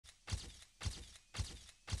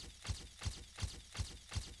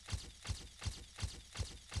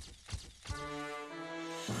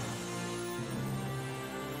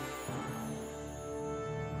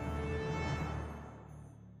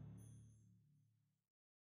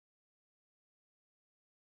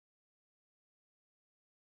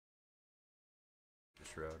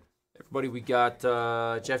Stroud. Everybody, we got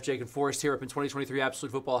Jeff, Jake, and Forrest here up in 2023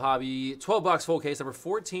 Absolute Football Hobby. 12 box full case, number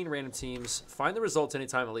 14, random teams. Find the results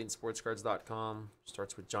anytime at LaytonSportsCards.com.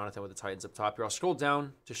 Starts with Jonathan with the Titans up top here. I'll scroll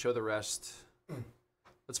down to show the rest.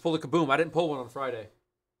 Let's pull the Kaboom. I didn't pull one on Friday.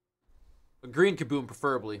 A green Kaboom,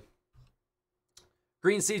 preferably.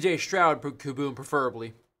 Green CJ Stroud Kaboom,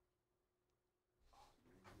 preferably.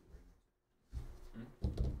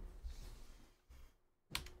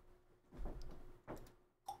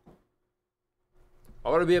 I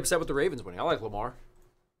want to be upset with the Ravens winning. I like Lamar.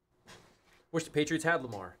 Wish the Patriots had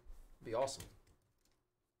Lamar. It'd be awesome.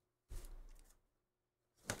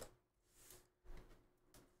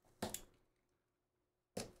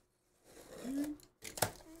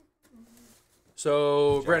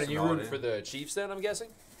 So, Brandon, you rooting for the Chiefs then, I'm guessing?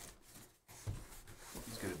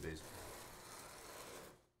 He's good at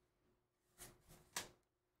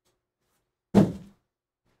baseball.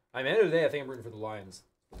 I mean, at the end of the day, I think I'm rooting for the Lions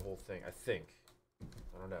for the whole thing. I think.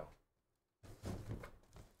 I don't know.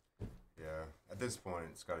 Yeah, at this point,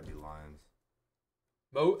 it's got to be Lions.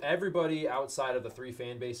 Everybody outside of the three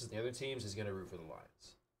fan bases and the other teams is going to root for the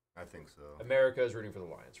Lions. I think so. America is rooting for the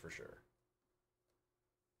Lions for sure.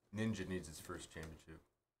 Ninja needs his first championship.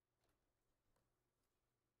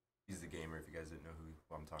 He's the gamer, if you guys didn't know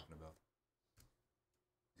who I'm talking about.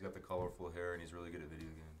 He's got the colorful hair, and he's really good at video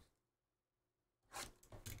games.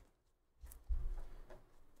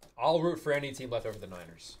 I'll root for any team left over the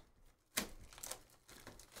Niners.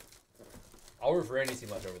 I'll root for any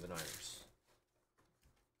team left over the Niners.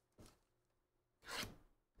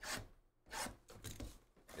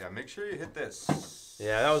 Yeah, make sure you hit this.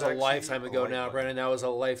 Yeah, that was a lifetime ago now, Brennan. That was a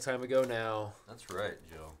lifetime ago now. That's right,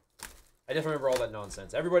 Joe. I definitely remember all that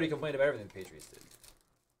nonsense. Everybody complained about everything the Patriots did.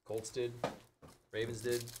 Colts did. Ravens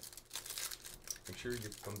did. Make sure you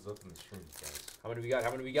get thumbs up in the stream, guys. How many we got?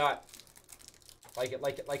 How many we got? Like it,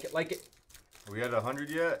 like it, like it, like it. Are we at 100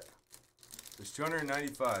 yet? There's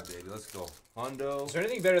 295, baby. Let's go. Hondo. Is there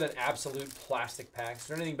anything better than absolute plastic packs? Is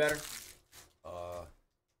there anything better?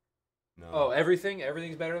 No. Oh, everything?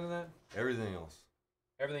 Everything's better than that? Everything else.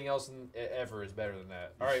 Everything else ever is better than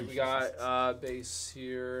that. All right, we got base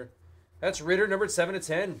here. That's Ritter, numbered 7 to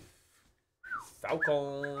 10.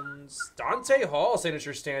 Falcons. Dante Hall,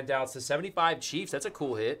 signature standouts to 75 Chiefs. That's a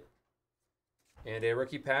cool hit. And a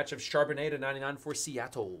rookie patch of Charbonnet to 99 for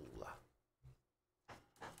Seattle.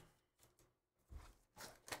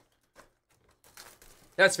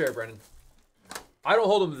 That's fair, Brennan. I don't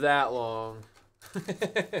hold him that long.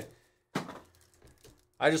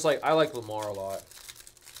 I like Lamar a lot.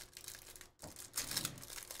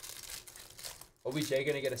 OBJ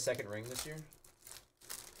gonna get a second ring this year?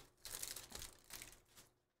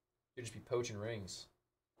 You'll just be poaching rings.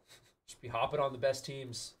 Just be hopping on the best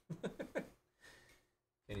teams.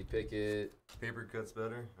 Kenny Pickett. Paper cut's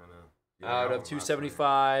better. I know. Yeah, Out of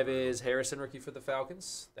 275 is Harrison, rookie for the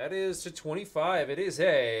Falcons. That is to 25. It is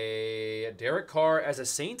a Derek Carr as a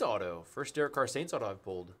Saint auto. First Derek Carr Saints auto I've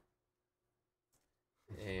pulled.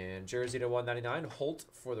 And jersey to 199, Holt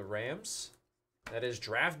for the Rams. That is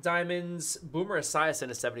Draft Diamonds, Boomer Esiason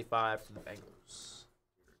to 75 for the Bengals.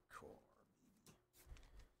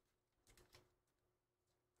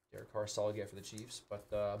 Derek Carr, solid get for the Chiefs. But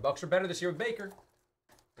the Bucks are better this year with Baker.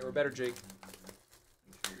 They were better, Jake.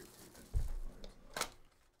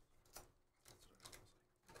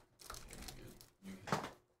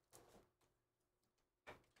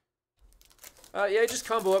 Yeah, just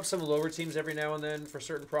combo up some lower teams every now and then for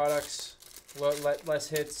certain products. Less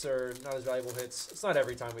hits or not as valuable hits. It's not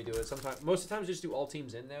every time we do it. Sometimes, most of the times, we just do all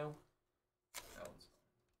teams in now.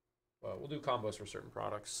 Well, we'll do combos for certain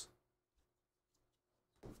products.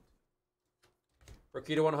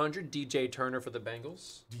 Rookie to 100, DJ Turner for the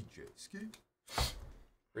Bengals. DJ Ski.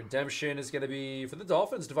 Redemption is going to be for the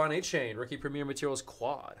Dolphins, Devon A-Chain. Rookie Premier Materials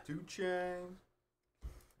Quad. 2 Chainz.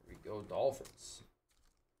 Here we go, Dolphins.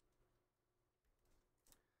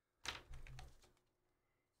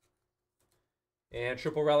 And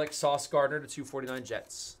Triple Relic Sauce Gardner to 249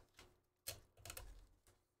 Jets.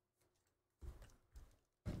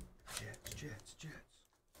 Jets.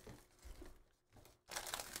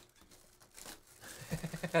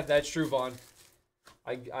 That's true, Vaughn.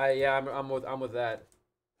 I'm with that.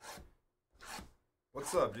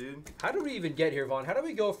 What's up, dude? How did we even get here, Vaughn? How did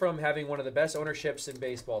we go from having one of the best ownerships in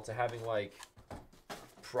baseball to having like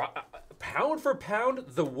pound for pound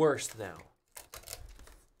the worst now?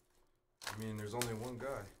 I mean, there's only one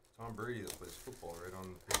guy, Tom Brady, that plays football right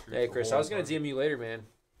on the picture. Hey, Chris, I was going to DM you later, man.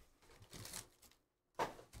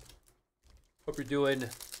 Hope you're doing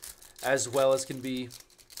as well as can be.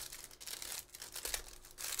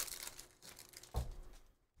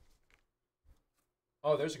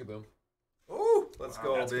 Oh, there's a kaboom. Ooh, let's Wow,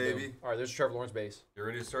 go, That's a kaboom. baby. All right, there's Trevor Lawrence base. Get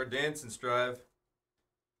ready to start dancing, Strive.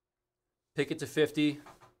 Pick it to 50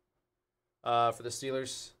 for the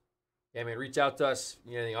Steelers. Yeah, man, reach out to us.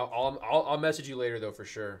 You know, I'll message you later, though, for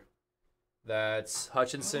sure. That's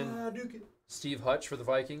Hutchinson, Duke it. Steve Hutch for the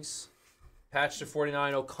Vikings. Patch to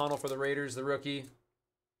 49, O'Connell for the Raiders, the rookie.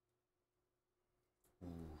 Ooh,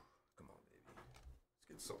 come on, baby. Let's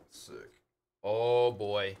get something sick. Oh,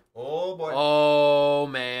 boy. Oh, boy. Oh,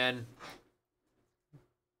 man.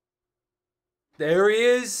 There he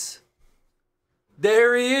is.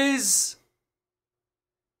 There he is.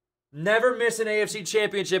 Never miss an AFC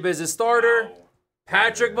championship as a starter. Wow.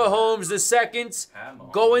 Patrick Mahomes the second Pat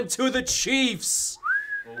Mahomes. going to the Chiefs.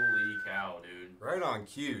 Holy cow, dude. Right on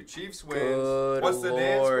cue. Chiefs wins. Good What's the Lord.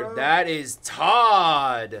 dance, bro? That is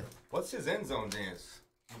Todd. What's his end zone dance?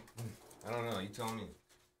 I don't know. You tell me.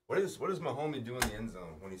 What does Mahomes do in the end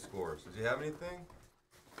zone when he scores? Does he have anything?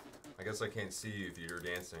 I guess I can't see you if you're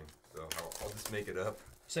dancing, so I'll just make it up.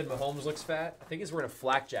 You said Mahomes looks fat? I think he's wearing a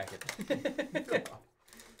flak jacket.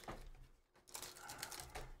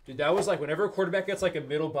 Dude, that was like whenever a quarterback gets like a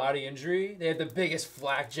middle body injury, they had the biggest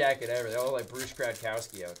flak jacket ever. They all like Bruce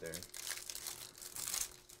Gradkowski out there.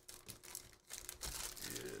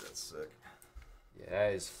 Yeah, that's sick. Yeah,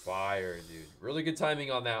 that is fire, dude. Really good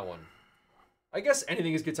timing on that one. I guess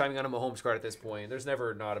anything is good timing on a Mahomes card at this point. There's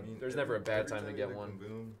never never a bad time to get one.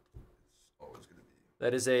 Boom, it's always gonna be.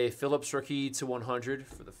 That is a Phillips rookie to 100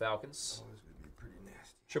 for the Falcons. Always gonna be pretty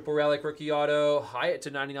nasty. Triple Relic rookie auto. Hyatt to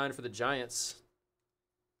 99 for the Giants.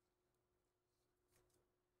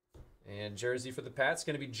 And jersey for the Pats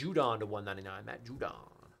going to be Judon to 199. Matt Judon.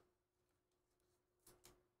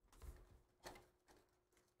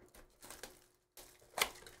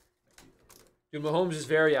 Dude, Mahomes is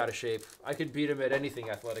very out of shape. I could beat him at anything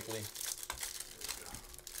athletically.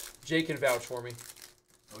 Jake can vouch for me.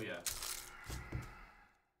 Oh, yeah.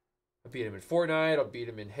 I beat him in Fortnite. I'll beat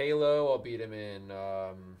him in Halo. I'll beat him in...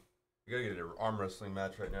 You gotta get an arm wrestling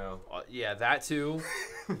match right now. yeah, that too.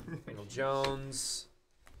 Daniel Jones.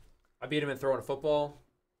 I beat him in throwing a football.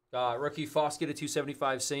 Rookie Foskett to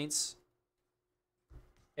 275 Saints.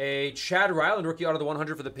 A Chad Ryland rookie out of the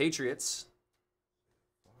 100 for the Patriots.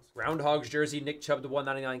 Groundhogs jersey, Nick Chubb to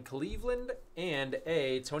 199 Cleveland. And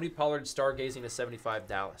a Tony Pollard stargazing to 75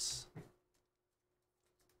 Dallas.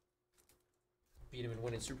 Beat him in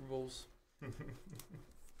winning Super Bowls.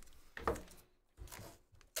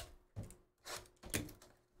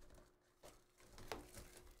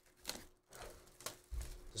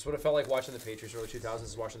 This would have felt like watching the Patriots early 2000s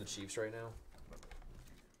is watching the Chiefs right now.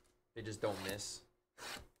 They just don't miss.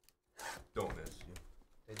 Don't miss you.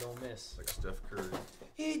 They don't miss. Like Steph Curry.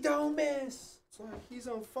 He don't miss. It's like he's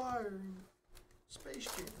on fire. Space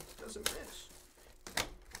Jam doesn't miss.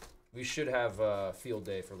 We should have a field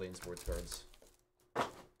day for Lane Sports Cards.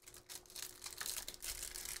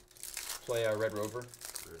 Play Red Rover.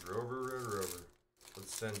 Red Rover.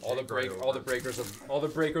 Let's send All the Jake right all the over.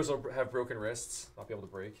 breakers will have broken wrists. Not be able to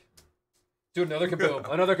break. Dude, another kaboom!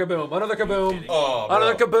 Another kaboom! Another kaboom! Oh, bro.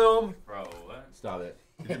 Another kaboom! Bro, what? Stop it.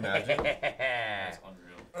 Can you imagine? That's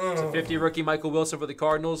unreal. It's a 50 rookie Michael Wilson for the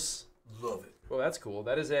Cardinals. Love it. Oh, that's cool.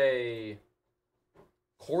 That is a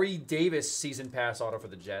Corey Davis season pass auto for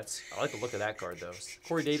the Jets. I like the look of that card, though.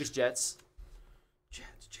 Corey Davis, Jets. Jets.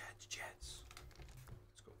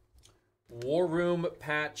 Let's go. War Room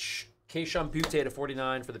patch, Keishon Butte to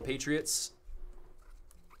 49 for the Patriots.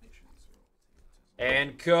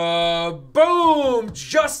 And kaboom!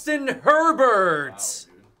 Justin Herbert Wow,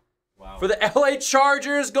 dude. Wow. for the LA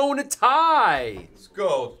Chargers going to tie. Let's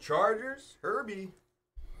go. Chargers. Herbie.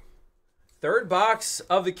 Third box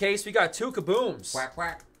of the case. We got two kabooms. Quack,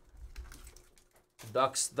 quack.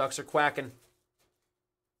 Ducks are quacking.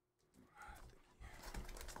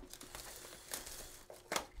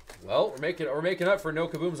 Well, we're making up for no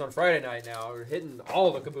kabooms on Friday night now. We're hitting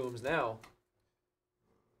all the kabooms now.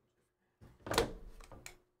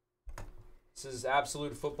 This is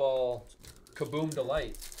absolute football kaboom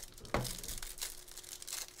delight.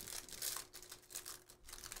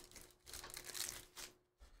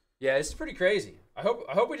 Yeah, this is pretty crazy. I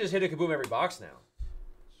hope we just hit a kaboom every box now.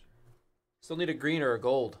 Still need a green or a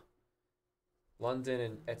gold. London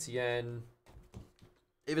and Etienne.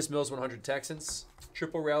 Davis Mills 100 Texans.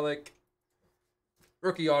 Triple relic.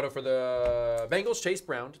 Rookie auto for the Bengals. Chase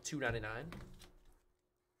Brown to 299.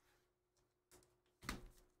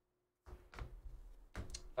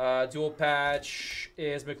 Dual patch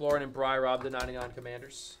is McLaurin and Bry Rob, the 99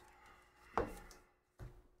 Commanders.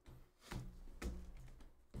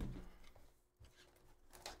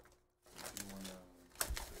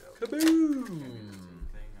 Kaboom!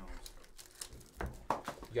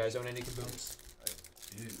 You guys own any Kabooms? I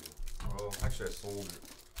do. Well, actually, I sold it.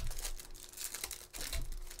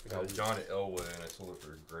 I got John at Elway, and I sold it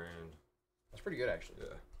for $1,000. That's pretty good, actually.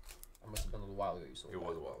 Yeah. That must have been a little while ago you sold It that.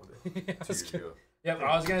 was a while ago. I 2 was years gonna- ago. Yeah,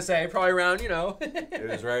 I was gonna say probably around, you know. It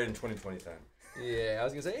was right in 2020 time. Yeah, I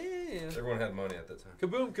was gonna say. Yeah. Everyone had money at that time.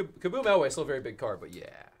 Kaboom Elway, still a very big card, but yeah.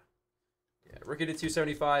 Yeah, rookie to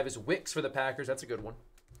 275 is Wicks for the Packers. That's a good one.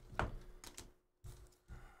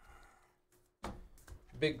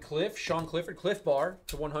 Big Cliff, Sean Clifford, Cliff Bar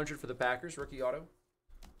to 100 for the Packers, rookie auto.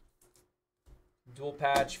 Dual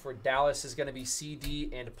patch for Dallas is going to be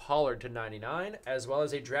CD and Pollard to 99, as well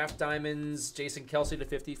as a Draft Diamonds Jason Kelsey to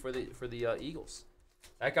 50 for the Eagles.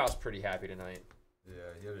 That guy was pretty happy tonight.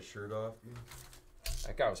 Yeah, he had his shirt off.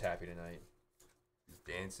 That guy was happy tonight. He's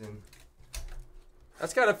dancing.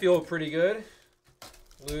 That's got to feel pretty good.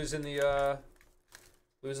 Losing the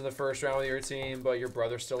first round with your team, but your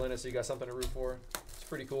brother's still in it, so you got something to root for. It's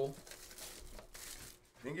pretty cool.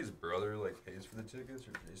 I think his brother like pays for the tickets,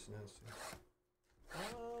 or Jason has to.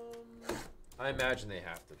 I imagine they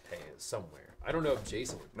have to pay it somewhere. I don't know if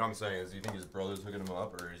Jason would. No, I'm saying is, do you think his brother's hooking him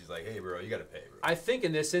up, or is he like, hey, bro, you gotta pay, bro? I think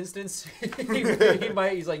in this instance, he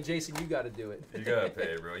might. He's like, Jason, you got to do it. You gotta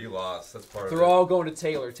pay, bro. You lost. That's part of it. They're all going to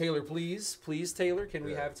Taylor. Taylor, please, Taylor, can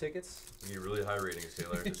we Yeah. have tickets? You get really high ratings,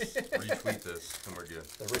 Taylor. Just retweet this, and we're good.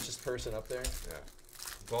 The richest person up there. Yeah.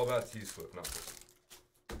 It's all about T-Swift, not this.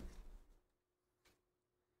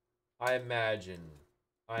 I imagine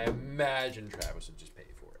Travis would just pay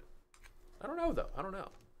for it. I don't know, though. I don't know.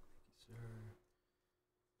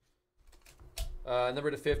 Number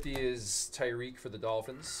to 50 is Tyreek for the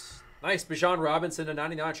Dolphins. Nice. Bijan Robinson to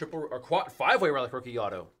 99 triple or quad 5-way relic rookie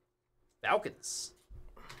auto. Falcons.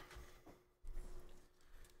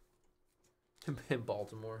 In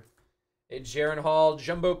Baltimore. A Jaron Hall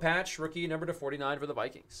jumbo patch rookie number to 49 for the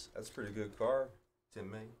Vikings. That's a pretty good card. Tim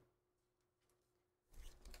May.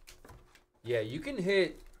 Yeah, you can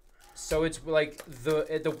hit. So it's like the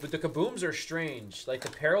kabooms are strange. Like the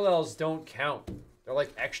parallels don't count. They're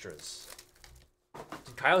like extras.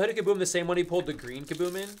 Did Kyle hit a kaboom the same one he pulled the green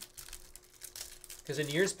kaboom in? Because in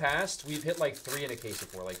years past, we've hit like 3 in a case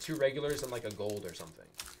before. Like 2 regulars and like a gold or something.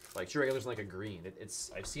 Like 2 regulars and like a green.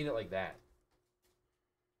 I've seen it like that.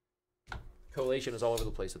 Collation is all over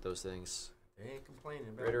the place with those things. They ain't complaining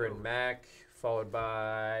about Ritter and Mac, followed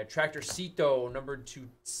by Tractorcito, numbered to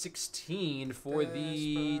 16 for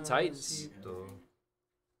the Titans.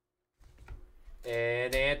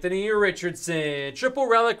 And Anthony Richardson, triple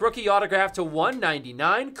relic rookie autograph to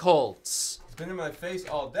 199 Colts. It's been in my face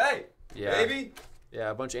all day, baby. Yeah,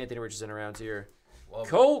 a bunch of Anthony Richardson around here. Love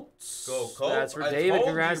Colts. Go Colts. That's for I David. told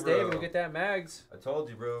Congrats, you, bro. David. We'll get that mags. I told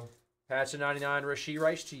you, bro. Patch to 99, Rashee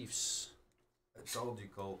Rice Chiefs. I told you,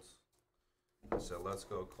 Colts. I said, let's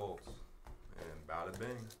go, Colts. And bada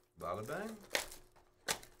bing. Bada bang.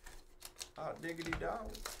 Hot diggity dog.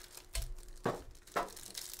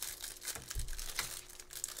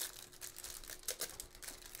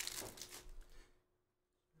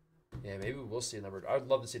 Yeah, maybe we'll see a number. I would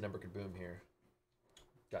love to see a number kaboom here.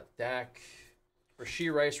 Got Dak.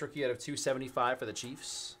 Rashee Rice, rookie out of 275 for the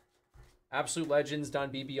Chiefs. Absolute Legends, Don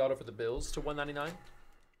BB auto for the Bills to 199.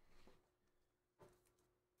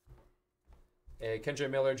 A Kendra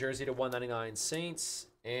Miller jersey to 199 Saints.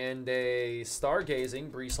 And a Stargazing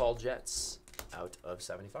Brees Hall Jets out of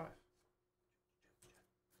 75.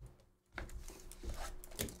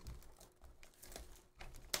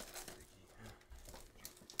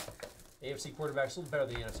 AFC quarterbacks, a little better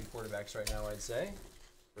than the NFC quarterbacks right now, I'd say.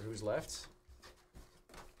 For who's left.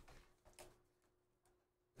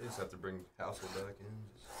 They just have to bring Hassel back in.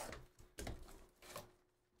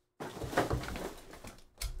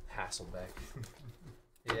 Hasselbeck.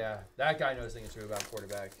 Yeah, that guy knows things too about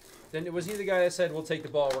quarterback. Then was he the guy that said we'll take the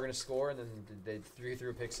ball, we're gonna score, and then they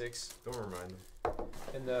threw a pick 6 Don't remind me.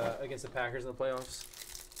 in the against the Packers in the playoffs?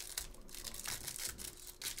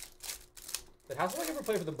 Did Hasselbeck ever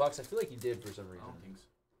play for the Bucks? I feel like he did for some reason. I don't think so.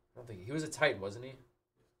 I don't think he was a Titan, wasn't he?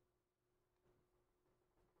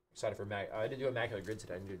 Excited for Mac. I didn't do a Immaculate Grid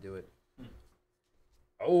today. I didn't do it.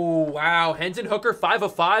 Oh wow, Hendon Hooker, 5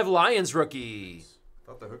 of 5 Lions rookie.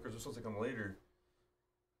 Thought the hookers were supposed to come later.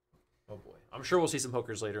 Oh boy, I'm sure we'll see some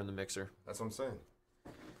hookers later in the mixer. That's what I'm saying.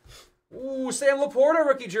 Ooh, Sam Laporta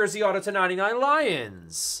rookie jersey auto to 99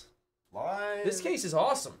 Lions. Lions. This case is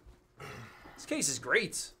awesome. This case is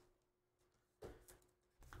great.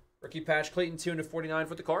 Rookie patch Clayton 2 to 49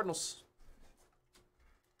 for the Cardinals.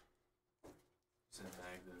 Send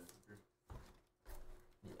back the hooker.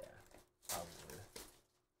 Yeah, probably.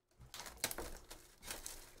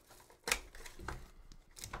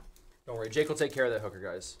 Don't worry, Jake will take care of that hooker,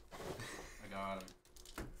 guys. I got him.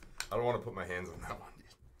 I don't want to put my hands on that one, dude.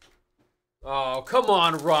 Oh, come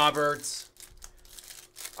on, Robert.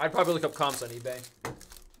 I'd probably look up comps on eBay.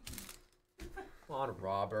 Come on,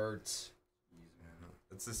 Robert.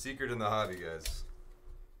 It's the secret in the hobby, guys.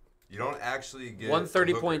 You don't actually get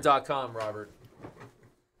 130point.com, Robert.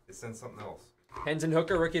 It sends something else. Hendon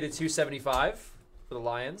Hooker, rookie to 275 for the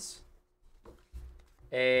Lions.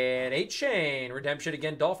 And 8-chain, redemption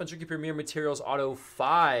again. Dolphins, rookie premier materials, auto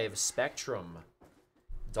 5, Spectrum.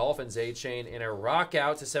 Dolphins, 8-chain, and a rock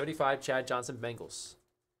out to 75, Chad Johnson, Bengals.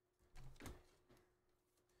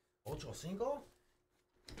 Ocho Cinco?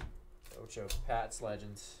 Ocho, Pats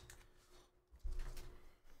legend.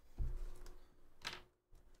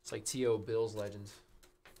 It's like T.O. Bills legend.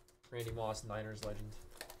 Randy Moss, Niners legend.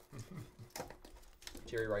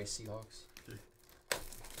 Jerry Rice, Seahawks.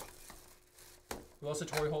 Who else did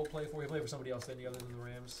Torrey Holt play for? He played for somebody else, didn't he, other than the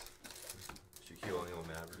Rams? Shaquille O'Neal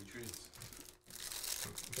Maverick. Patriots.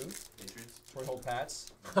 Who? Patriots. Torrey Holt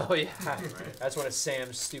Pats? Oh, yeah. Right. That's one of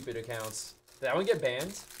Sam's stupid accounts. Did that one get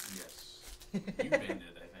banned? Yes. You banned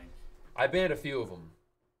it, I think. I banned a few of them.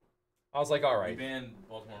 I was like, all right. You banned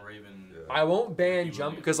Baltimore Raven. Yeah. I won't ban Ricky Jumbo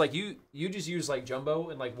Williams. because like you just use like Jumbo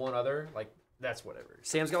and like one other, like that's whatever.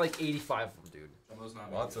 Sam's got like 85 of them, dude. Jumbo's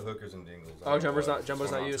not Lots me. of hookers and dingles. Oh, Jumbo's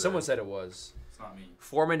not you. Someone said it was. It's not me.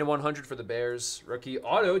 Foreman to 100 for the Bears. Rookie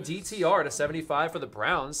auto DTR to 75 for the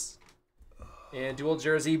Browns. And dual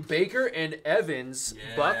jersey Baker and Evans,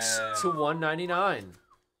 Yeah. Bucks to 199.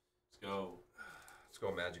 Let's go. Let's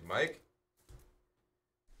go, Magic Mike.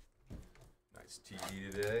 Nice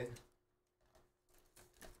TD today.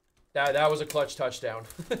 That was a clutch touchdown.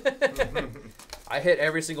 I hit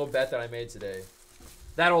every single bet that I made today.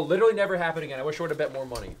 That'll literally never happen again. I wish I would have bet more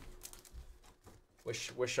money.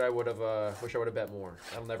 Wish I would have bet more.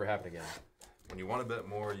 That'll never happen again. When you want to bet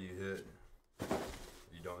more, you hit.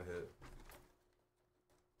 You don't hit.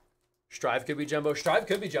 Strive could be Jumbo. Strive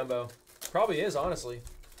could be Jumbo. Probably is, honestly.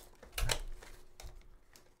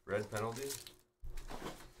 Red penalty.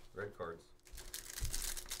 Red cards.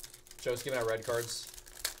 Joe's giving out red cards.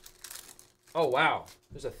 Oh, wow.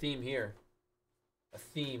 There's a theme here. A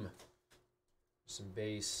theme. Some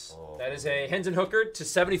base. Oh. That is a Hendon Hooker to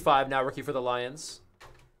 75 now, rookie for the Lions.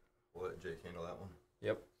 We'll let Jake handle that one.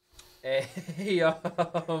 Yep.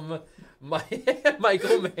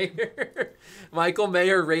 Michael Mayer. Michael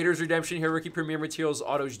Mayer, Raiders Redemption here, rookie premier materials,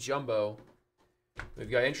 autos Jumbo.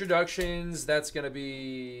 We've got introductions. That's going to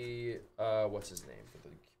be, what's his name for the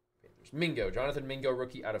Panthers? Mingo. Jonathan Mingo,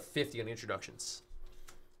 rookie out of 50 on the introductions.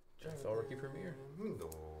 NFL rookie premier. Mingo.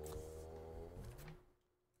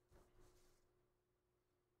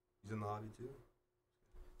 He's in the hobby too.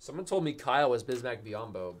 Someone told me Kyle was Bismack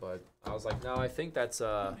Biombo, but I was like, no, I think that's,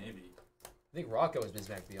 Maybe. I think Rocco is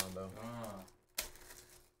Bismack Biombo. Ah.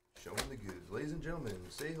 Showing the goods. Ladies and gentlemen,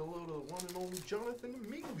 say hello to the one and only Jonathan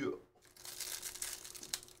Mingo.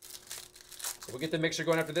 We'll get the mixer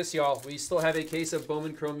going after this, y'all. We still have a case of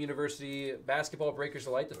Bowman Chrome University basketball breakers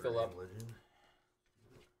of light to fill up.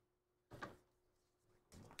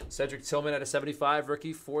 Cedric Tillman at a 75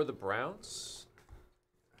 rookie for the Browns.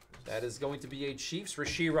 That is going to be a Chiefs.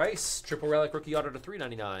 Rashee Rice, triple relic rookie auto to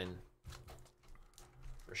 399.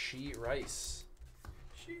 Rashee Rice.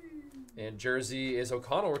 And jersey is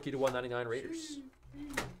O'Connell, rookie to 199 Raiders.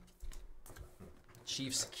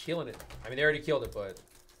 Chiefs killing it. I mean, they already killed it, but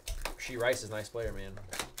Rashee Rice is a nice player, man.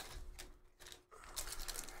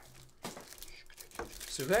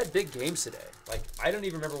 So who had big games today? Like, I don't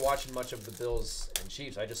even remember watching much of the Bills and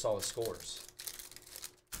Chiefs. I just saw the scores.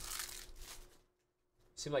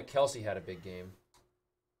 Seemed like Kelsey had a big game.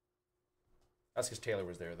 That's because Taylor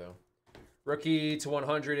was there, though. Rookie to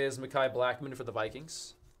 100 is Mekhi Blackman for the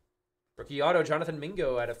Vikings. Rookie auto, Jonathan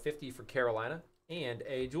Mingo at a 50 for Carolina. And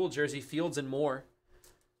a dual jersey, Fields and Moore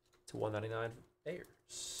to 199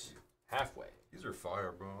 Bears. Halfway. These are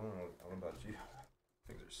fire, bro. I don't know about you. I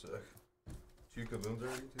think they're sick. 2 kabooms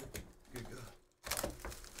already, too? Good God.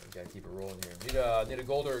 We gotta keep it rolling here. Need a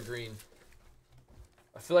gold or a green.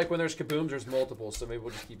 I feel like when there's kabooms, there's multiples, so maybe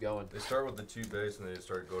we'll just keep going. They start with the 2 base and they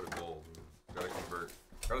start to go to gold. Gotta convert.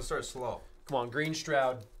 Gotta start slow. Come on, Green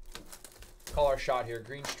Stroud. Call our shot here.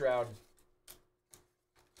 Green Stroud.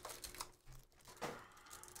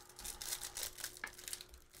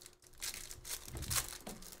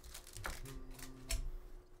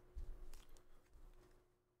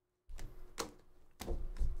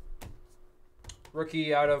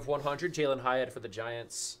 Rookie out of 100, Jalen Hyatt for the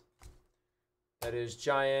Giants. That is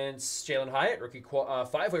Giants, Jalen Hyatt. Rookie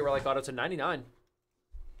 5-way relic auto to 99.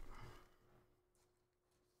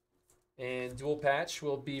 And dual patch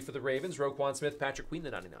will be for the Ravens, Roquan Smith, Patrick Queen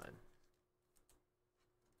to 99.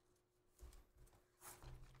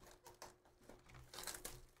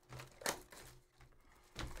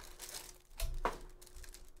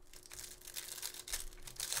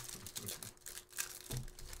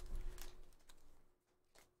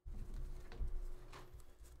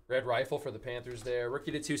 Red Rifle for the Panthers there.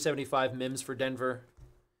 Rookie to 275 Mims for Denver.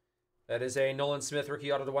 That is a Nolan Smith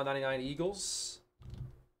rookie auto to 199 Eagles.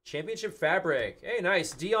 Championship Fabric. Hey,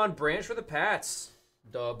 nice. Deion Branch for the Pats.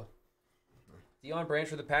 Dub. Deion Branch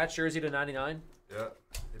for the Pats, jersey to 99. Yeah,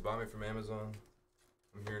 they bought me from Amazon.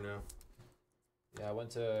 I'm here now. Yeah, I went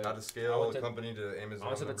to... How to scale a company to Amazon. I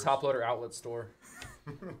went to the numbers. Top Loader outlet store.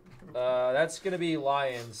 That's going to be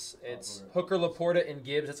Lions. It's Hooker, Laporta, and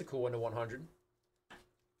Gibbs. That's a cool one to 100.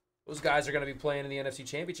 Those guys are going to be playing in the NFC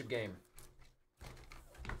Championship game.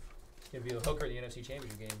 It's going to be the Hooker in the NFC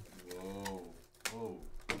Championship game. Whoa. Whoa.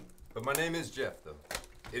 But my name is Jeff, though.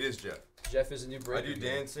 It is Jeff. Jeff is a new breaker. I do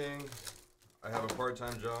dancing. I have a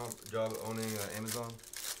part-time job owning Amazon.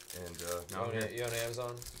 And now I'm here. You own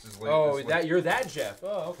Amazon? This is late, Oh, this that late. you're that Jeff.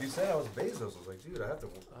 Oh, okay. He said I was Bezos. I was like, dude, I have to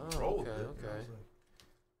roll with it. And I was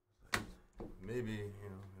like, maybe,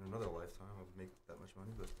 in another lifetime I'll make that much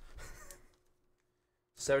money, but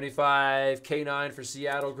 75 K9 for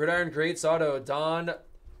Seattle. Gridiron Greats auto. Don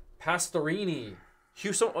Pastorini.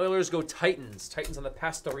 Houston Oilers go Titans. Titans on the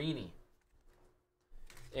Pastorini.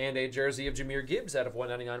 And a jersey of Jahmyr Gibbs out of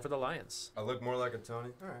 199 for the Lions. I look more like a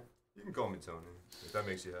Tony. All right, you can call me Tony if that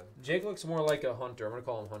makes you happy. Jake looks more like a Hunter. I'm going to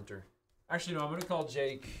call him Hunter. Actually, no, I'm going to call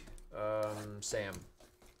Jake Sam.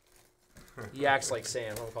 He acts like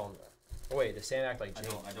Sam. I'm going to call him... Oh, wait, does Sam act like Jake?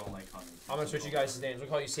 I don't like hunting. I'm going to switch you guys' names. I'm going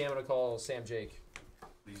to call you Sam. I'm going to call Sam Jake.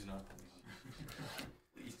 Please not.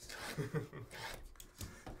 Please.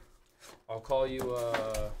 I'll call you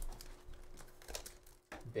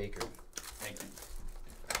Baker. Thank you.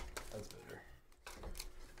 That's better.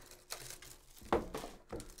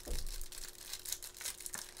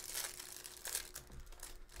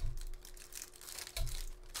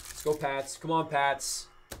 Let's go, Pats. Come on, Pats.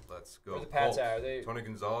 Let's go. Where the Pats Colts. at? Are they... Tony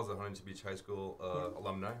Gonzalez, a Huntington Beach High School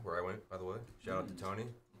alumni, where I went, by the way. Shout out to Tony.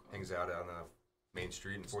 Hangs out on Main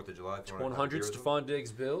Street and 4th of July. 100 Stephon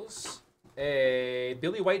Diggs, Bills. A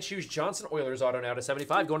Billy White Shoes Johnson Oilers auto now to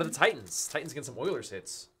 75. Going to the Titans. Titans get some Oilers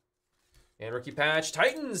hits. And rookie patch.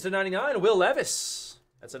 Titans to 99. Will Levis.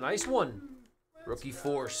 That's a nice one. Rookie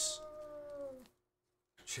force.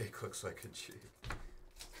 Jake looks like a Jake.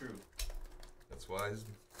 True. That's why he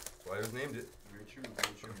was named it. Very true.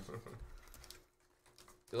 Very true.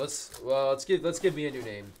 Let's give me a new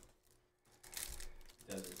name.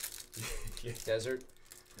 Desert. Desert.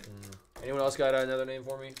 Anyone else got another name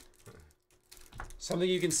for me? Something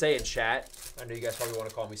you can say in chat. I know you guys probably want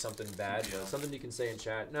to call me something bad. Yeah. Something you can say in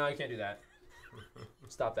chat. No, you can't do that.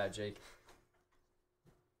 Stop that, Jake.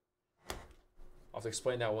 I'll have to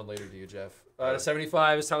explain that one later to you, Jeff. To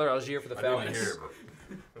 75 is Tyler Algier for the I didn't Falcons. hear it,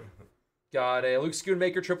 but Got a Luke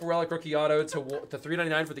Schoonmaker triple relic rookie auto to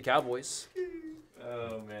 399 for the Cowboys.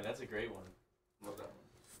 Oh man, that's a great one. Love that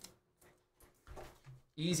one.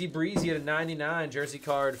 Easy breezy at a 99 jersey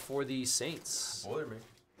card for the Saints. bother me.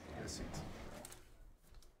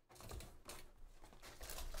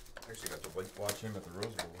 Actually got to watch him at the Rose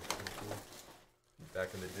Bowl. Pretty cool. Back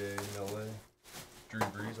in the day in LA. Drew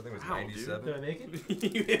Brees, I think it was Wow, 97. Did I make it?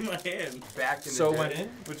 You hit my hand. Back in the So day. went in?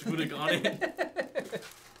 Which would have gone in.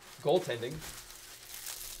 Goaltending.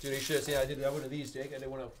 Dude, you should have seen I did one of these, Jake. I did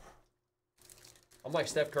one of... I'm like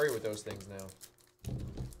Steph Curry with those things now.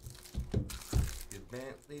 Your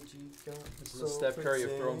Bentley G got me I'm so Steph Curry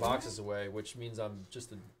of throwing fancy. boxes away, which means I'm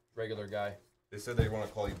just a regular guy. They said they want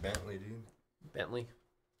to call you Bentley, dude. Bentley.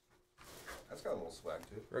 That's got a little swag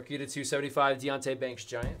to it. Rookie to 275, Deontay Banks,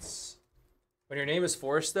 Giants. When your name is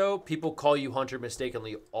Forrest, though, people call you Hunter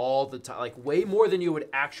mistakenly all the time. Like, way more than you would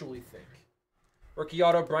actually think. Rookie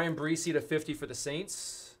auto, Brian Breesy to 50 for the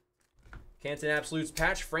Saints. Canton Absolutes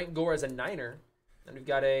patch, Frank Gore as a Niner. And we've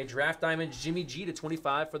got a draft diamond, Jimmy G to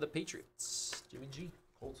 25 for the Patriots. Jimmy G.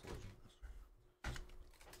 Colts legend.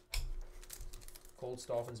 Colts,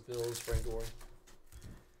 Dolphins, Bills, Frank Gore.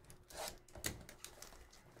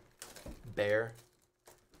 Bear.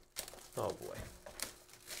 Oh, boy.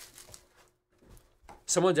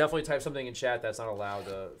 Someone definitely typed something in chat that's not allowed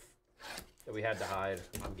that we had to hide.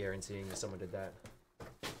 I'm guaranteeing that someone did that.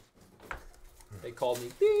 They called me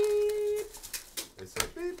beep. They said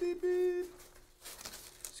beep beep beep.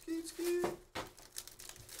 Skeet skeet.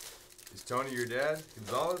 Is Tony your dad?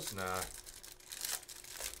 Gonzalez? Nah.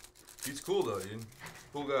 He's cool though, dude.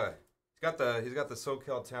 Cool guy. He's got the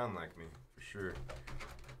SoCal town like me, for sure.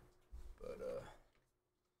 But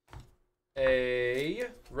A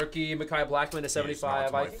rookie Mekhi Blackman to 75. He's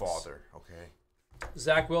not my Vikings. father, okay?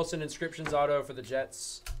 Zach Wilson inscriptions auto for the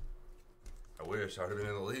Jets. I wish I would have been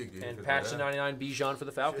in the league, dude. And patch to 99 Bijan for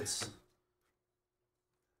the Falcons.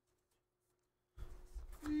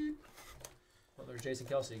 Oh, there's Jason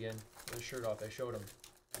Kelsey again. With his shirt off. I showed him.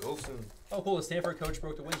 Wilson. Oh, cool. The Stanford coach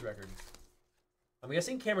broke the wins record. I'm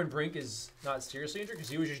guessing Cameron Brink is not seriously injured because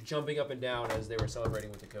he was just jumping up and down as they were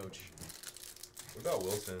celebrating with the coach. What about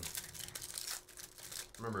Wilson?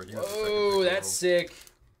 Remember, he was Oh, that's sick.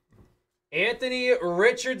 Anthony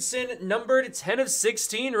Richardson, numbered 10 of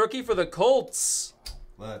 16, rookie for the Colts.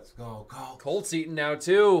 Let's go, Colts eating now,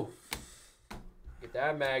 too. Get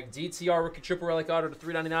that mag. DTR rookie triple relic auto to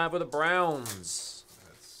 $3.99 for the Browns.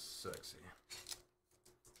 That's sexy.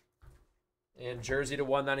 And jersey to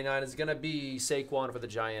 $1.99 is going to be Saquon for the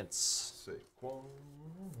Giants. Saquon.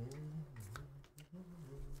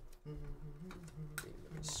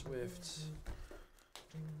 Swift.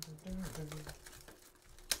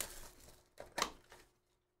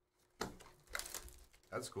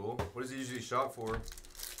 That's cool. What is he usually shot for?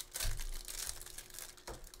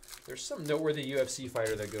 There's some noteworthy UFC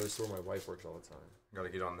fighter that goes to where my wife works all the time. Gotta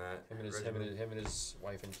get on that. Him and his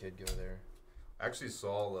wife and kid go there. I actually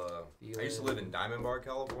saw, I used to live in Diamond Bar,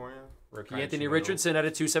 California. Rookie Anthony Richardson at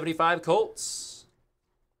a 275 Colts.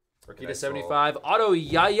 Rookie to I 75. Auto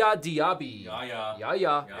Yaya Diaby. Yeah.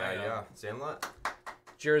 Yeah. Sandlot?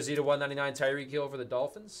 Jersey to 199 Tyreek Hill for the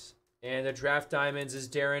Dolphins. And the draft diamonds is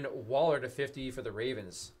Darren Waller to 50 for the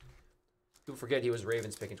Ravens. People forget he was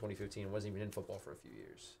Ravens pick in 2015. Wasn't even in football for a few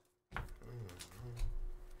years.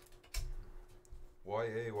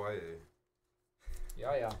 YA.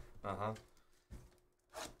 Yeah. Uh-huh.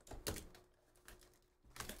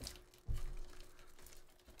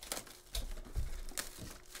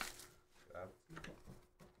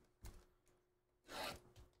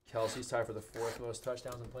 Kelsey's tied for the 4th most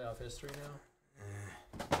touchdowns in playoff history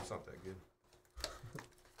now. It's not that good.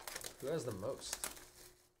 Who has the most?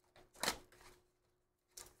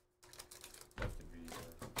 Have to be.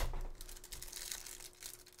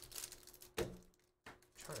 I'm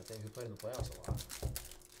trying to think who played in the playoffs a lot.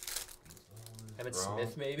 Emmitt Gronk.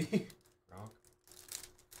 Smith, maybe? Gronk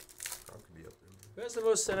could be up there. Who has the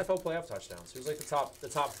most NFL playoff touchdowns? Who's like the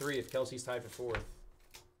top 3 if Kelsey's tied for 4th?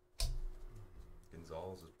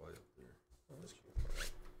 Gonzalez is probably up there.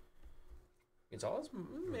 Gonzalez?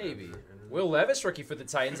 Maybe. Will Levis, rookie for the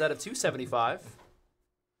Titans, out of 275.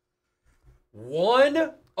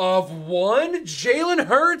 1 of 1. Jalen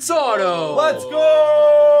Hurts auto. Let's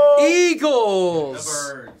go! Eagles.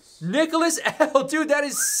 The Birds. Nicholas L. Dude, that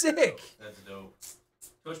is sick. That's dope.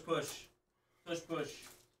 Push.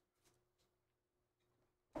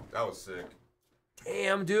 That was sick.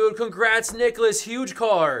 Damn, dude. Congrats, Nicholas. Huge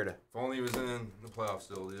card. If only he was in the playoffs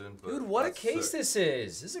still, dude. Dude, what a case this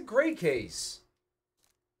is. This is a great case.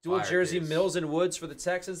 Dual Fire jersey case. Mills and Woods for the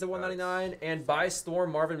Texans to 199, and by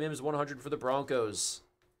Storm Marvin Mims 100 for the Broncos.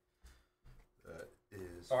 That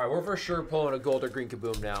is. All right, we're for sure pulling a gold or green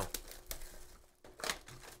kaboom now.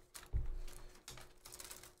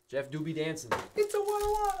 Jeff Doobie dancing. It's a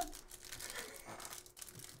 101.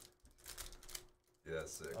 Yeah,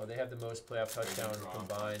 that's sick. Oh, they have the most playoff touchdowns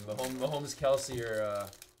combined. Mahomes, Kelsey are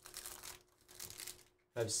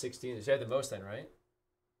have 16. They had the most then, right?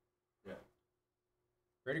 Yeah.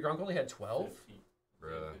 Brady Gronk only had 12. 15.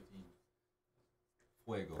 Bruh. 15.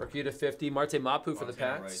 Fuego. Rookie to 50. Marte Mapu for the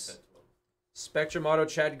Montana Pats. Rice at 12. Spectrum Auto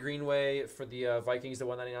Chad Greenway for the Vikings to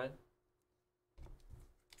 199.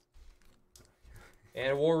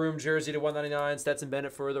 And War Room jersey to 199. Stetson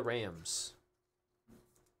Bennett for the Rams.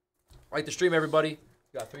 Like the stream, everybody.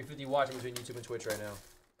 We got 350 watching between YouTube and Twitch right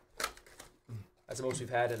now. That's the most we've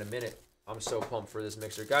had in a minute. I'm so pumped for this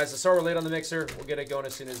mixer. Guys, sorry we're late on the mixer. We'll get it going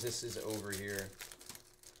as soon as this is over here.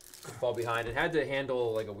 Fall behind. It had to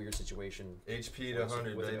handle like a weird situation. HP to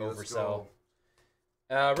 100, with an baby. Let's oversell.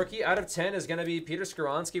 go. Rookie out of 10 is going to be Peter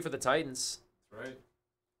Skoronski for the Titans. That's right.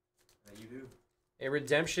 That you do. A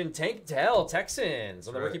redemption Tank Dell, Texans.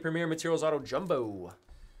 On the Right. Rookie Premier Materials Auto Jumbo.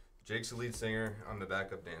 Jake's the lead singer. I'm the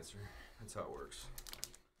backup dancer. That's how it works.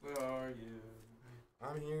 Where are you?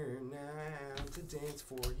 I'm here now to dance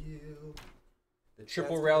for you. The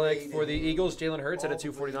Triple Chats relic lady for the Eagles, Jalen Hurts at a all the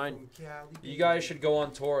way 249. from Cali, You guys baby. should go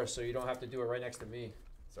on tour so you don't have to do it right next to me.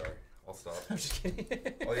 Sorry, I'll stop. I'm just kidding.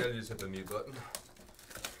 All you gotta do is hit the mute button.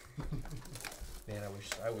 Man,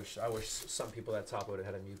 I wish some people at top would have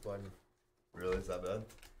had a mute button. Really? Is that bad?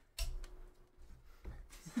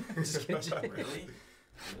 Just kidding. Really?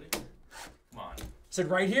 Come on. Said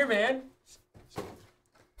right here, man. Come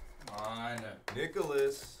on.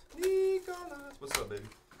 Nicholas. What's up, baby?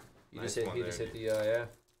 You Nice just hit. one He there, just hit dude. the yeah,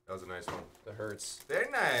 That was a nice one. the Hurts. Very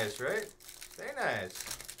nice, right? Very nice.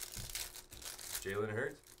 Jalen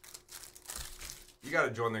Hurts. You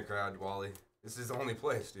gotta join the crowd, Wally. This is the only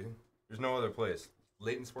place, dude. There's no other place.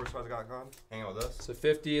 LaytonSportsCards.com. Hang out with us. So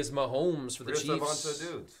 50 is Mahomes for the We're just a bunch Chiefs. of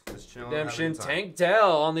dudes. Just chilling, Redemption, having a good time. Tank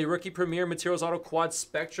Dell on the Rookie Premier Materials Auto Quad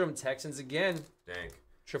Spectrum. Texans again. Dank.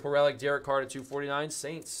 Triple Relic, Derek Carr to 249.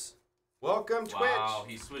 Saints. Welcome, Twitch. Wow,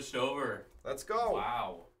 he switched over. Let's go.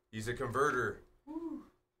 Wow. He's a converter. Woo.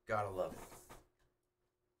 Gotta love it.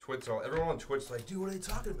 Twitch, everyone on Twitch is like, dude, what are they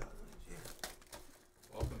talking about? Yeah.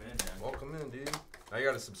 Welcome in, man. Welcome in, dude. Now you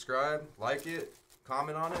gotta subscribe, like it,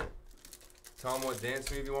 comment on it. Tell them what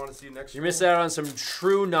dance move you want to see next You're year. missing out on some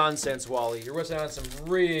true nonsense, Wally. You're missing out on some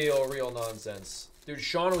real nonsense. Dude,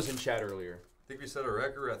 Sean was in chat earlier. I think we set a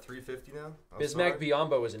record. We're at 350 now. Bismack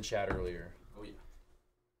Biombo was in chat earlier. Oh,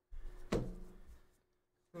 yeah.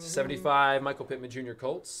 75, Michael Pittman Jr.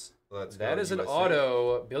 Colts. Let's That go, is an USA.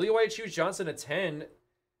 auto. Billy White Shoes Johnson, a 10.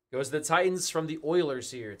 Goes to the Titans from the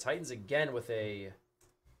Oilers here. Titans again with a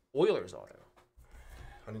Oilers auto.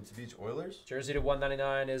 Huntington Beach Oilers. Jersey to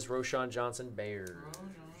 199 is Roshan Johnson Bears.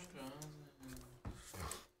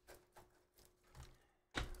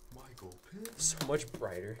 Michael Pitt. So much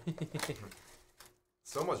brighter.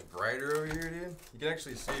 So much brighter over here, dude. You can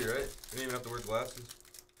actually see, right? You don't even have to wear glasses.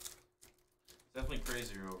 Definitely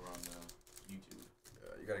crazier over on YouTube.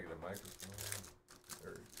 You gotta get a microphone.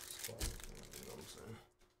 Or spot, you know what I'm saying?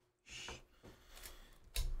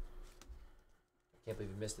 Can't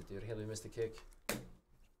believe we missed it, dude. I can't believe we missed the kick.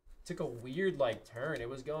 Took a weird turn. It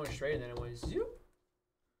was going straight and then it went zoop.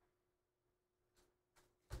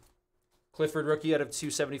 Clifford rookie out of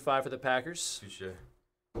 275 for the Packers. Touche.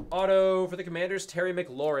 Auto for the Commanders, Terry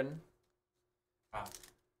McLaurin. Ah.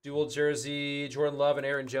 Dual jersey, Jordan Love and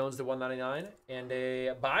Aaron Jones to 199. And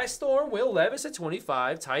a by storm, Will Levis at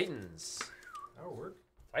 25. Titans. That'll work.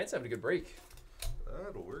 Titans having a good break.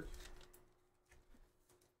 That'll work.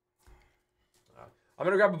 I'm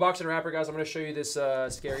gonna grab a box and wrapper, guys. I'm gonna show you this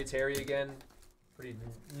Scary Terry again. Pretty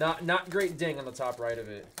not great ding on the top right of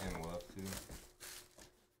it. And left, too.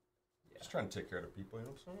 Yeah. Just trying to take care of the people, you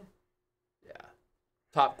know what I'm saying? Yeah.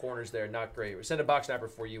 Top corners there, not great. We send a box wrapper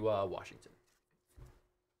for you, Washington.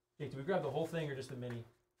 Jake, do we grab the whole thing or just the mini?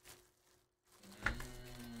 I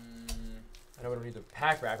know we don't need the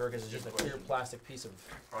pack wrapper because it's just a clear plastic piece of.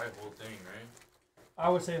 Probably the whole thing, right? I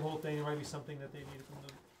would say whole thing. There might be something that they needed from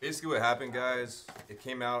them. Basically what happened, guys, it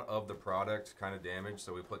came out of the product kind of damaged,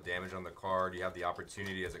 so we put damage on the card. You have the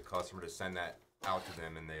opportunity as a customer to send that out to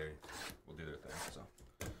them, and they will do their thing. So.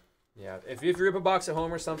 Yeah, if you rip a box at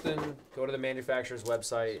home or something, go to the manufacturer's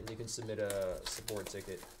website and you can submit a support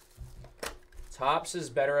ticket. Topps is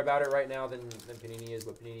better about it right now than Panini is,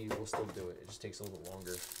 but Panini will still do it. It just takes a little bit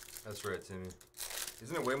longer. That's right, Timmy.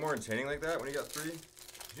 Isn't it way more entertaining like that when you got three?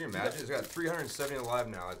 Can you imagine? It's got 370 alive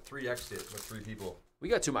now. At 3x'd it with 3 people. We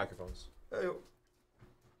got 2 microphones. Hey,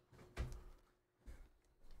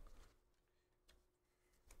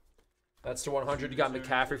 That's to 100. You got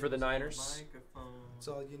McCaffrey for the Niners. that's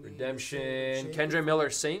all you need. Redemption. Kendra Miller,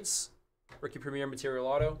 Saints. Rookie Premier Material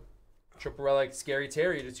Auto. Triple Relic, Scary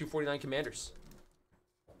Terry to 249 Commanders.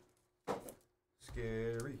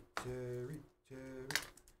 Scary, Terry, Terry.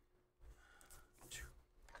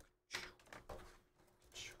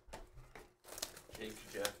 Jake,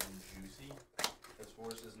 Jeff, and Juicy. That's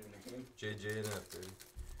Forrest's new name. JJ and F, baby.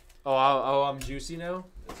 Oh, I'm juicy now?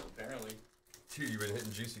 That's apparently. Dude, you've been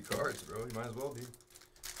hitting juicy cards, bro. You might as well be.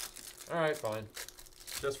 All right, fine.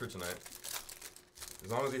 Just for tonight.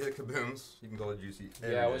 As long as you hit kabooms, you can call it juicy.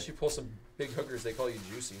 every Yeah, day. once you pull some big hookers, they call you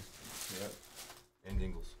juicy. Yep. And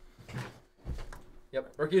dingles.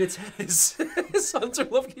 Yep. Rookie to 10 is Hunter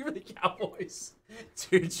Lufke for the Cowboys.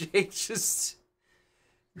 Dude, Jake just,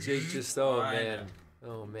 oh man.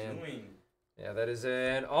 Oh man. Doing. Yeah, that is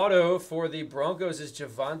an auto for the Broncos is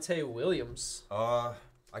Javonte Williams. I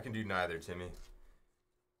can do neither, Timmy.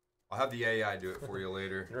 I'll have the AI do it for you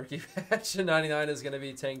later. Rookie patch 99 is going to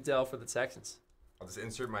be Tank Dell for the Texans. I'll just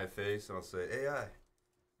insert my face and I'll say, AI,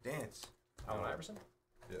 dance. Allen Iverson?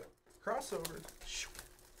 Yeah. Crossover.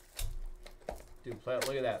 Dude,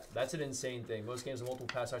 look at that. That's an insane thing. Most games with multiple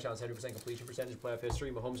pass touchdowns, 100% completion percentage, playoff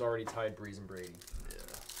history. Mahomes already tied Breeze and Brady. Yeah.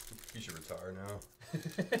 You should retire now.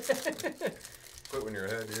 Quit when you're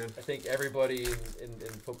ahead, dude. I think everybody in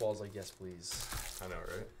football is like, yes, please. I know,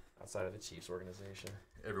 right? Outside of the Chiefs organization.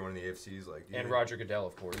 Everyone in the AFC is like, And Roger Goodell,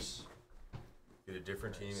 of course. Get a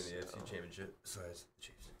different team in the AFC Championship besides the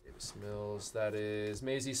Chiefs. Davis Mills. That is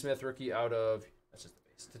Maisie Smith, rookie out of, that's just the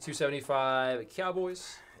base. The 275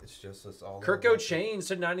 Cowboys. It's just us all. Kirko Chains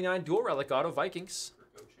to 99 dual relic auto Vikings.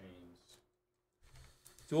 Go chains.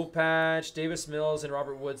 Dual patch, Davis Mills and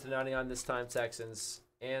Robert Woods to 99 this time, Texans.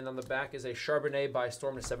 And on the back is a Charbonnet by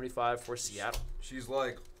Storm to 75 for Seattle. She's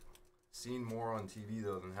like seen more on TV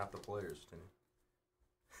though than half the players. Timmy.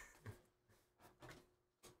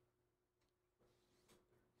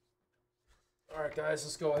 All right, guys,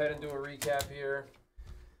 let's go ahead and do a recap here.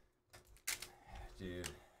 Dude,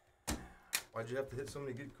 why'd you have to hit so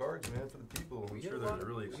many good cards, man, for the people? I'm sure they're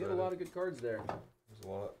really excited. We get a lot of good cards there. There's a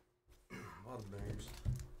lot of bangers.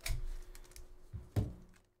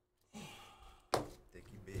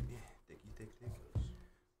 Thicky, baby. Thicky.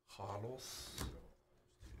 Hoddles.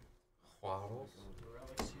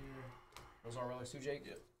 Relics here. Those are relics too, Jake?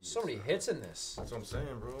 Yep. So many hits in this. That's what I'm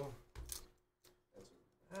saying, bro.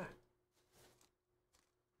 Ah.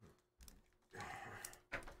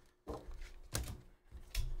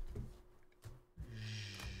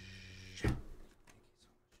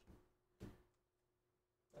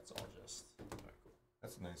 That's all just.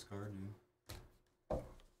 That's a nice card, dude.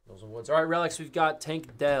 Those are Woods. All right, relics. We've got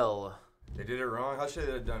Tank Dell, They did it wrong. How should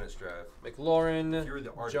they have done it, Strav? McLaurin, You were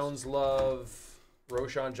the artist. Jones Love,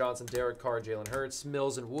 Roshan Johnson, Derek Carr, Jalen Hurts,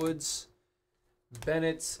 Mills and Woods,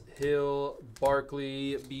 Bennett, Hill,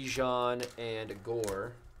 Barkley, Bijan, and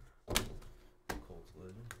Gore. Colts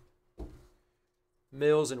legend.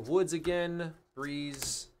 Mills and Woods again,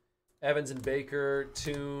 Breeze, Evans and Baker,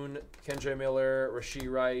 Toon, Kendre Miller, Rashee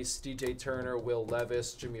Rice, DJ Turner, Will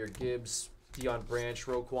Levis, Jahmyr Gibbs, Deion Branch,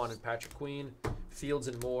 Roquan, and Patrick Queen, Fields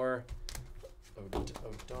and Moore,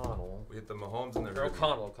 O'Donnell. We hit the Mahomes and the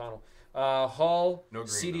O'Connell. Hall, No green,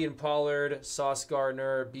 CD though. and Pollard, Sauce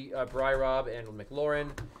Gardner, Bryrob and McLaurin,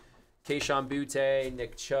 Keishon Butte,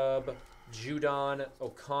 Nick Chubb, Judon,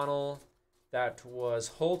 O'Connell. That was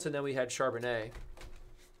Holt, and then we had Charbonnet.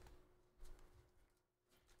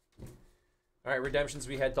 All right, redemptions.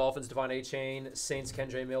 We had Dolphins, Devon A-Chain, Saints,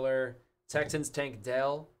 Kendre Miller, Texans, Tank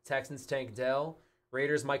Dell,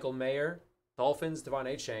 Raiders, Michael Mayer, Dolphins, Devon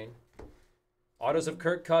A-Chain. Autos of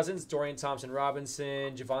Kirk Cousins, Dorian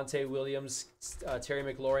Thompson-Robinson, Javonte Williams, Terry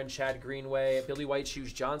McLaurin, Chad Greenway, Billy White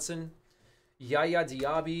Shoes Johnson, Yaya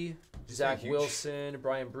Diaby, Zach huge? Wilson,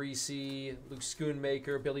 Brian Breesy, Luke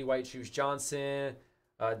Schoonmaker, Billy White Shoes Johnson,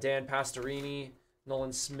 Dan Pastorini,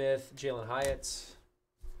 Nolan Smith, Jalen Hyatt.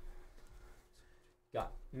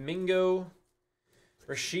 Got Mingo,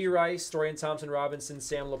 Rashee Rice, Dorian Thompson-Robinson,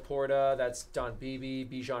 Sam Laporta, that's Don Beebe,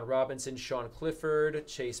 Bijan Robinson, Sean Clifford,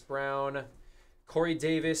 Chase Brown, Corey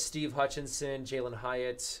Davis, Steve Hutchinson, Jalen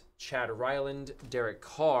Hyatt, Chad Ryland, Derek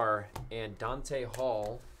Carr, and Dante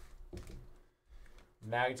Hall.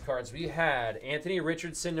 Magged cards. We had Anthony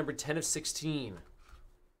Richardson, number 10 of 16.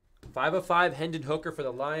 5 of 5, Hendon Hooker for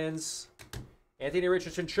the Lions. Anthony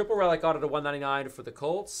Richardson, triple relic auto to 199 for the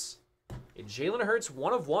Colts. A Jalen Hurts,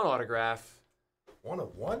 1 of 1 autograph. 1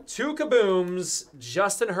 of 1? 2 kabooms,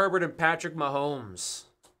 Justin Herbert and Patrick Mahomes.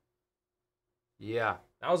 Yeah,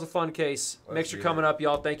 that was a fun case. Let's Mixture do coming it. up,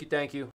 y'all. Thank you.